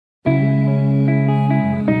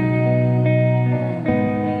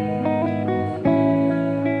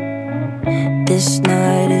This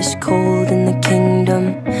night is cold in the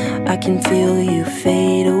kingdom. I can feel you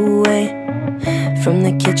fade away. From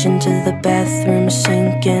the kitchen to the bathroom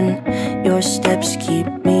sinking, your steps keep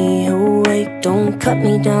me awake. Don't cut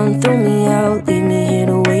me down, throw me out, leave me here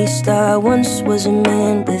to waste. I once was a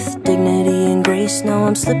man with dignity and grace. Now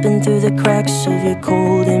I'm slipping through the cracks of your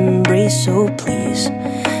cold embrace. So please,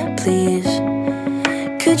 please,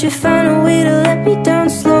 could you find a way to let me down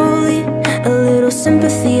slowly? A little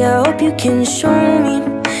sympathy, I hope you can show me.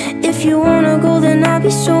 If you wanna go, then I'll be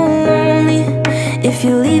so lonely. If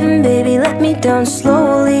you're leaving, baby, let me down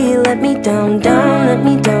slowly. Let me down, down, let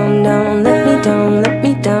me down, down, let me down, let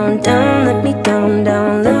me down, down, let me down,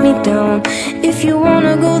 down, let me down. If you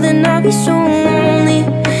wanna go, then I'll be so lonely.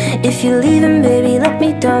 If you're leaving, baby, let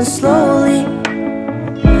me down slowly.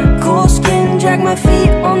 Cold skin, drag my feet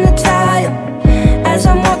on the tile as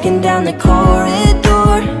I'm walking down the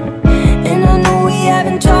corridor. And I know we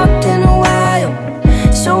haven't talked in a while,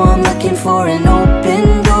 so I'm looking for an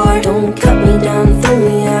open door. Don't cut me down, throw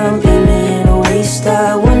me out, leave me in a waste.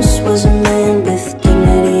 I once was a man with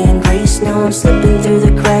dignity and grace. Now I'm slipping through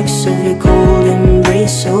the cracks of your cold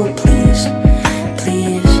embrace. So please,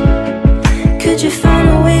 please, could you find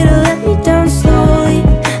a way to let me down slowly?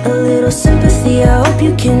 A little sympathy, I hope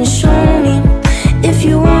you can show me. If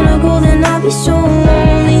you wanna go, then I'll be so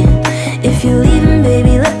lonely. If you're leaving,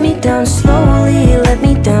 baby, let me down slowly. Let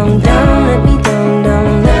me down, down, let me down,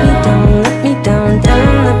 down, let me down, let me down,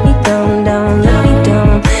 down, let me down, down, let me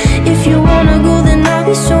down. If you wanna go, then I'll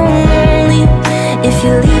be so lonely. If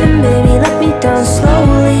you're leaving, baby, let me down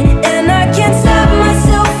slowly. And I can't stop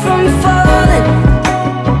myself from falling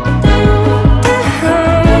down.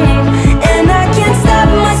 And I can't stop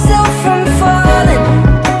myself from falling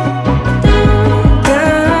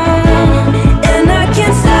down. And I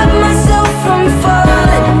can't stop myself from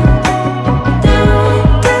falling down.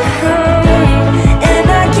 And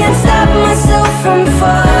I can't stop myself from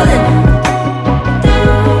falling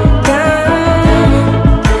down.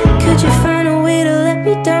 Could you find a way to let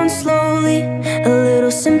me down slowly? A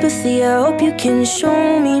little sympathy, I hope you can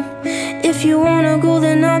show me. If you wanna go,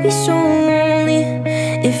 then I'll be so lonely.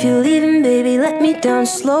 If you're leaving, baby, let me down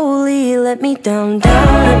slowly. Let me down, down,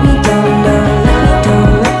 let me down, down, let me down,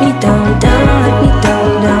 let me down, down, let me down,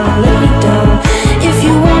 down, let me down. If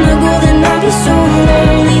you wanna go, then I'll be so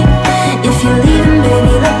lonely. If you're leaving,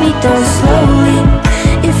 baby, let me down slowly.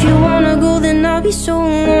 If you wanna go, then I'll be so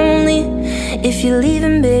lonely. If you're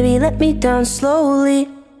leaving, baby, let me down slowly.